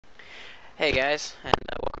Hey guys, and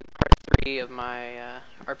welcome to part 3 of my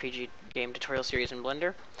RPG game tutorial series in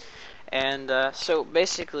Blender. And so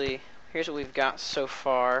basically, here's what we've got so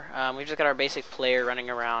far. We've just got our basic player running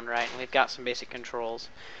around, right? And we've got some basic controls.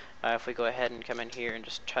 If we go ahead and come in here and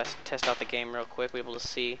just test out the game real quick, we'll be able to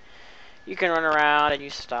see you can run around and you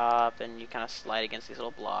stop and you kind of slide against these little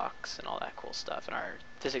blocks and all that cool stuff. And our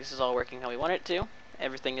physics is all working how we want it to.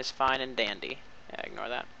 Everything is fine and dandy. Yeah, ignore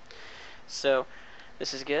that. So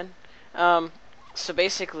this is good. So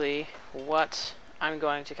basically, what I'm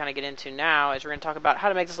going to kind of get into now is we're going to talk about how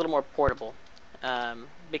to make this a little more portable.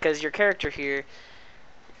 Because your character here,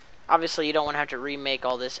 obviously you don't want to have to remake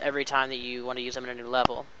all this every time that you want to use them in a new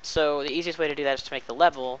level. So the easiest way to do that is to make the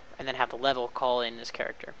level, and then have the level call in this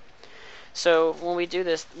character. So when we do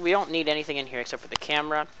this, we don't need anything in here except for the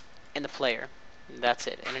camera and the player. That's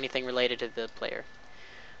it, and anything related to the player.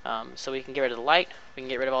 So we can get rid of the light, we can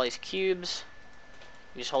get rid of all these cubes.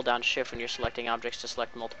 You just hold down shift when you're selecting objects to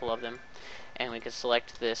select multiple of them. And we can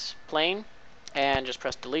select this plane and just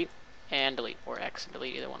press delete and delete, or X and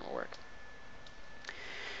delete, either one will work.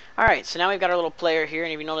 Alright, so now we've got our little player here,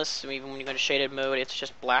 and if you notice, even when you go to shaded mode, it's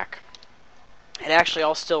just black. It actually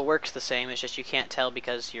all still works the same, it's just you can't tell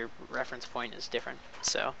because your reference point is different.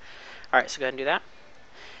 So, alright, so go ahead and do that.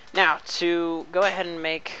 Now, to go ahead and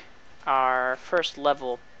make our first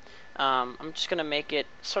level, I'm just going to make it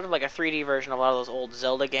sort of like a 3D version of a lot of those old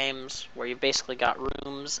Zelda games where you've basically got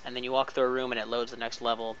rooms and then you walk through a room and it loads the next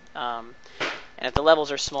level. And if the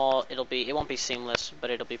levels are small, it won't be seamless, but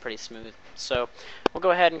it'll be pretty smooth. So we'll go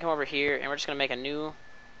ahead and come over here and we're just going to make a new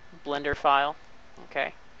Blender file.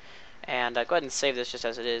 Okay. And go ahead and save this just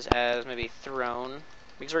as it is, as maybe throne,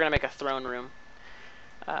 because we're going to make a throne room.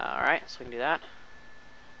 Alright, so we can do that.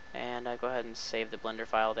 And go ahead and save the Blender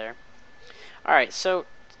file there. Alright, so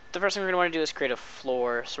the first thing we're going to want to do is create a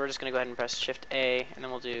floor, so we're just going to go ahead and press Shift A, and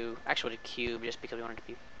then we'll do cube, just because we want it to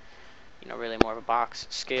be, really more of a box.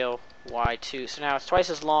 Scale Y2, so now it's twice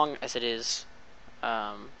as long as it is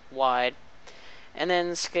wide, and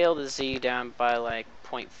then scale the Z down by like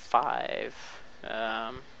 0.5,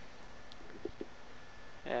 yeah,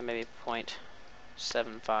 maybe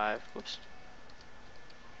 0.75. Whoops.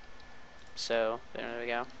 So there we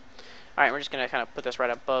go. Alright, we're just going to kind of put this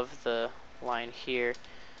right above the line here.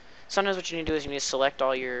 Sometimes what you need to do is you need to select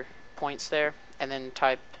all your points there, and then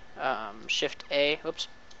type Shift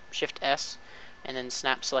S, and then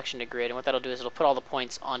snap selection to grid. And what that'll do is it'll put all the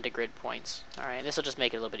points onto grid points. Alright, this will just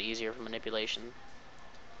make it a little bit easier for manipulation.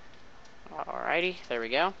 Alrighty, there we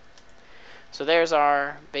go. So there's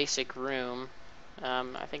our basic room.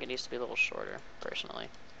 I think it needs to be a little shorter, personally.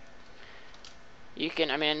 You can,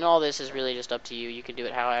 all this is really just up to you. You can do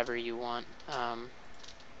it however you want. That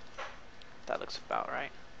looks about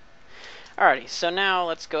right. Alrighty, so now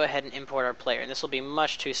let's go ahead and import our player. And this will be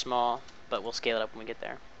much too small, but we'll scale it up when we get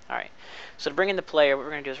there. Alright, so to bring in the player, what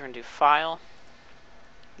we're going to do is we're going to do File,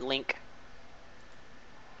 Link,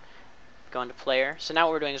 go into Player. So now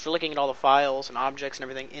what we're doing is we're looking at all the files and objects and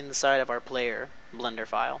everything inside of our player Blender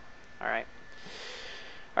file. Alright.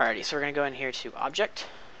 Alrighty, so we're going to go in here to Object.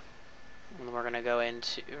 And we're going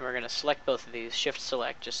to select both of these, Shift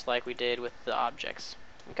Select, just like we did with the objects.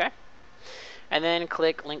 Okay? And then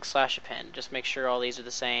click link/append. Just make sure all these are the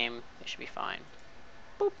same. They should be fine.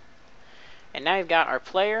 Boop. And now we've got our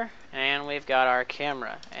player and we've got our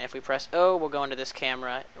camera. And if we press O, we'll go into this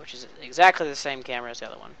camera, which is exactly the same camera as the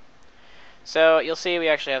other one. So you'll see we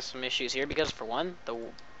actually have some issues here because, for one, the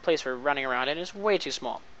place we're running around in is way too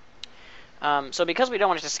small. So because we don't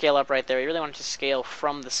want it to scale up right there, we really want it to scale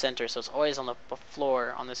from the center, so it's always on the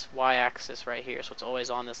floor on this y-axis right here. So it's always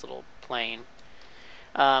on this little plane.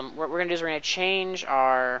 What we're going to do is we're going to change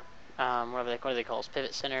our, what do they call it?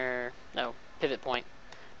 Pivot point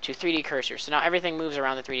to 3D cursor. So now everything moves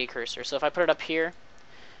around the 3D cursor. So if I put it up here,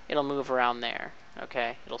 it'll move around there.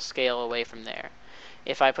 Okay, it'll scale away from there.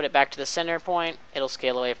 If I put it back to the center point, it'll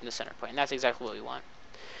scale away from the center point. And that's exactly what we want.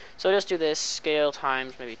 So just do this, scale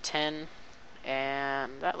times maybe 10,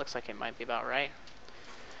 and that looks like it might be about right.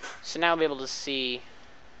 So now we'll be able to see,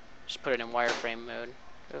 just put it in wireframe mode.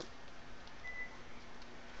 Oop.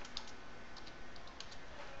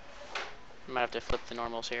 I might have to flip the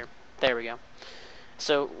normals here. There we go.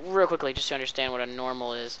 So real quickly, just to understand what a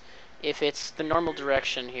normal is, if it's the normal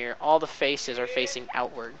direction here, all the faces are facing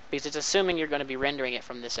outward, because it's assuming you're going to be rendering it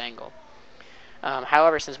from this angle.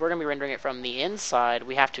 However, since we're going to be rendering it from the inside,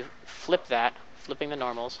 we have to flip that, flipping the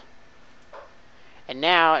normals, and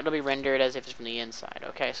now it'll be rendered as if it's from the inside.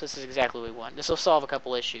 Okay, so this is exactly what we want. This will solve a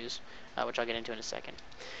couple issues, which I'll get into in a second.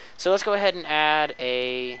 So let's go ahead and add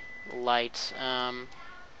a light.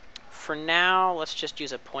 For now, let's just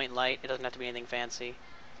use a point light. It doesn't have to be anything fancy.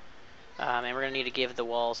 And we're going to need to give the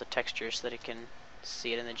walls a texture so that it can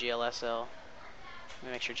see it in the GLSL. Let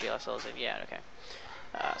me make sure GLSL is in. Yeah, okay.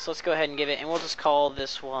 So let's go ahead and give it, and we'll just call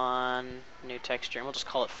this one new texture, and we'll just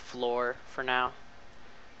call it floor for now.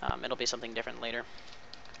 It'll be something different later.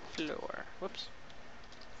 Floor. Whoops.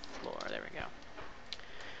 Floor. There we go.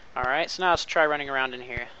 Alright, so now let's try running around in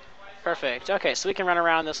here. Perfect. Okay, so we can run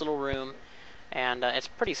around this little room, and it's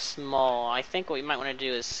pretty small. I think what we might want to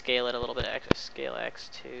do is scale it a little bit. Scale X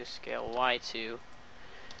to scale Y to.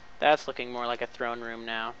 That's looking more like a throne room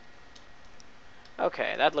now.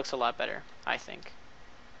 Okay, that looks a lot better, I think.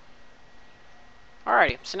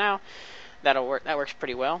 Alrighty, so now that'll work. That works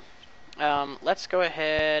pretty well. Let's go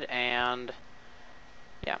ahead and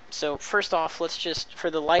yeah. So first off, let's just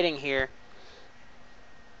for the lighting here,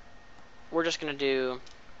 we're gonna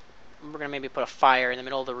maybe put a fire in the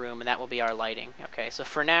middle of the room, and that will be our lighting. Okay, so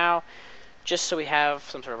for now, just so we have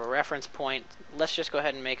some sort of a reference point, let's just go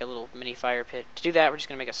ahead and make a little mini fire pit. To do that, we're just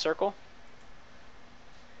gonna make a circle.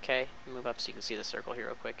 Okay, move up so you can see the circle here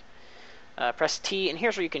real quick. Press T, and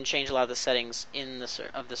here's where you can change a lot of the settings in the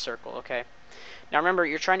circle. Okay. Now remember,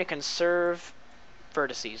 you're trying to conserve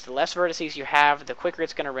vertices. The less vertices you have, the quicker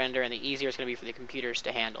it's going to render, and the easier it's going to be for the computers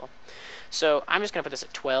to handle. So I'm just going to put this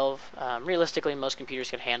at 12. Realistically, most computers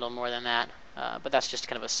can handle more than that, but that's just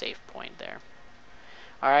kind of a safe point there.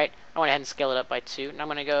 Alright, I went ahead and scale it up by 2. Now I'm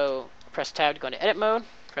going to go press Tab to go into edit mode,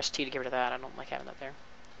 press T to get rid of that. I don't like having that there.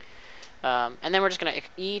 And then we're just going to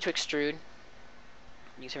E to extrude.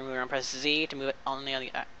 You can move around, press Z to move it only on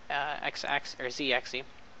the X-axis, or Z-axis.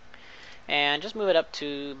 And just move it up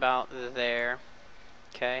to about there.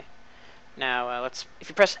 Okay. Now, if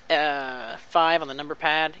you press 5 on the number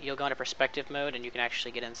pad, you'll go into perspective mode, and you can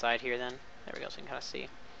actually get inside here then. There we go, so you can kind of see.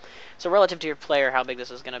 So relative to your player, how big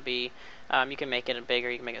this is going to be, you can make it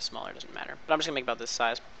bigger, you can make it smaller, it doesn't matter. But I'm just going to make it about this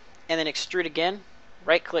size. And then extrude again,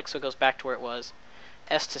 right-click so it goes back to where it was,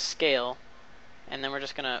 S to scale, and then we're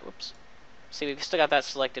just going to, whoops. See, we've still got that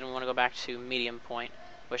selected, and we want to go back to medium point,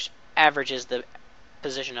 which averages the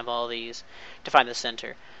position of all these to find the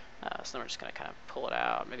center. So then we're just going to kind of pull it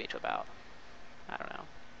out, maybe to about, I don't know,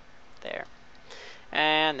 there.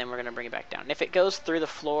 And then we're going to bring it back down. And if it goes through the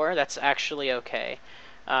floor, that's actually okay.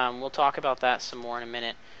 We'll talk about that some more in a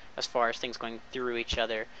minute as far as things going through each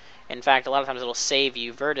other. In fact, a lot of times it'll save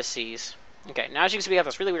you vertices. Okay, now as you can see, we have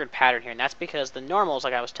this really weird pattern here, and that's because the normals,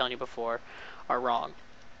 like I was telling you before, are wrong.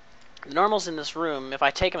 The normals in this room, if I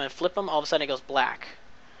take them and flip them, all of a sudden it goes black.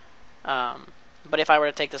 But if I were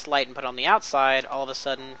to take this light and put it on the outside, all of a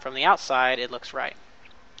sudden from the outside it looks right.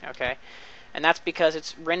 Okay, and that's because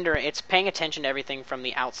it's paying attention to everything from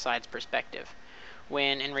the outside's perspective,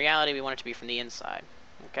 when in reality we want it to be from the inside.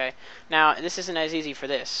 Okay, now this isn't as easy for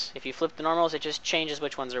this. If you flip the normals, it just changes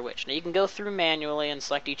which ones are which. Now you can go through manually and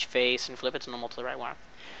select each face and flip its normal to the right one.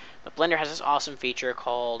 But Blender has this awesome feature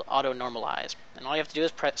called Auto Normalize, and all you have to do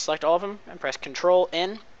is select all of them and press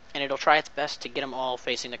Control-N, and it'll try its best to get them all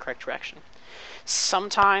facing the correct direction.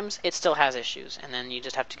 Sometimes it still has issues, and then you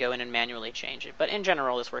just have to go in and manually change it. But in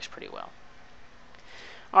general, this works pretty well.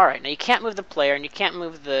 Alright, now you can't move the player, and you can't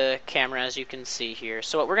move the camera, as you can see here.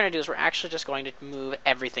 So what we're going to do is we're actually just going to move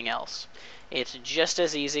everything else. It's just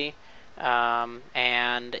as easy, and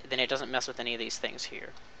then it doesn't mess with any of these things here.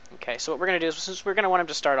 Okay, so what we're going to do is, since we're going to want him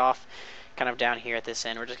to start off kind of down here at this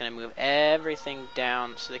end, we're just going to move everything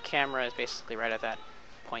down so the camera is basically right at that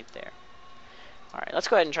point there. Alright, let's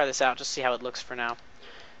go ahead and try this out, just see how it looks for now.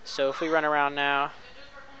 So if we run around now,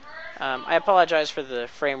 I apologize for the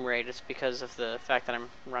frame rate. It's because of the fact that I'm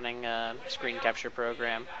running a screen capture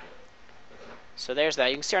program. So there's that.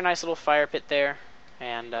 You can see our nice little fire pit there,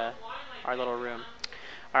 and our little room.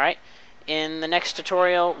 Alright, in the next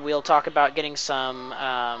tutorial, we'll talk about getting some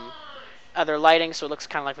other lighting, so it looks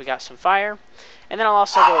kind of like we got some fire. And then I'll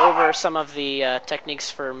also go over some of the techniques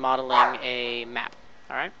for modeling a map.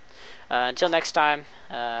 Alright? Until next time,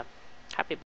 happy